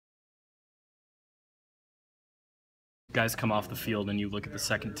guys come off the field and you look at the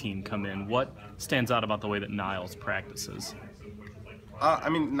second team come in, what stands out about the way that Niles practices? I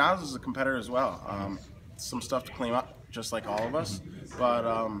mean, Niles is a competitor as well. Some stuff to clean up, just like all of us. But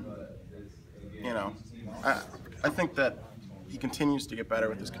you know, I, I think that he continues to get better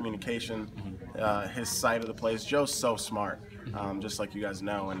with his communication, his side of the plays. Joe's so smart, just like you guys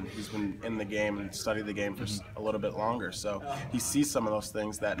know, and he's been in the game and studied the game for a little bit longer. So he sees some of those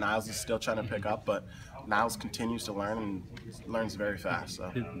things that Niles is still trying to pick up, but Niles continues to learn and learns very fast.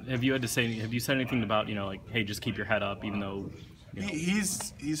 So Have you said anything about, like, hey, just keep your head up, even though,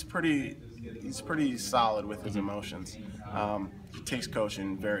 he's pretty solid with his emotions. He takes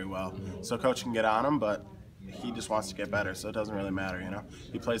coaching very well, so coach can get on him, but he just wants to get better, so it doesn't really matter,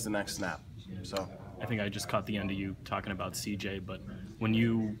 He plays the next snap. So I think I just caught the end of you talking about CJ, but when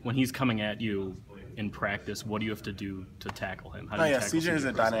he's coming at you in practice, what do you have to do to tackle him? How do you tackle CJ is a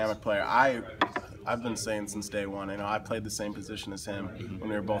versus- dynamic player. I've been saying since day one, I played the same position as him when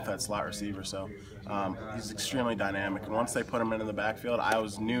we were both at slot receiver, so he's extremely dynamic. And once they put him into the backfield, I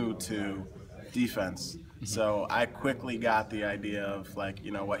was new to defense. So I quickly got the idea of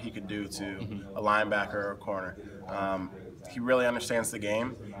what he could do to a linebacker or a corner. He really understands the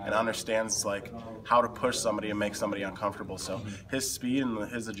game and understands how to push somebody and make somebody uncomfortable. So his speed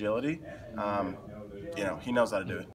and his agility, he knows how to do it.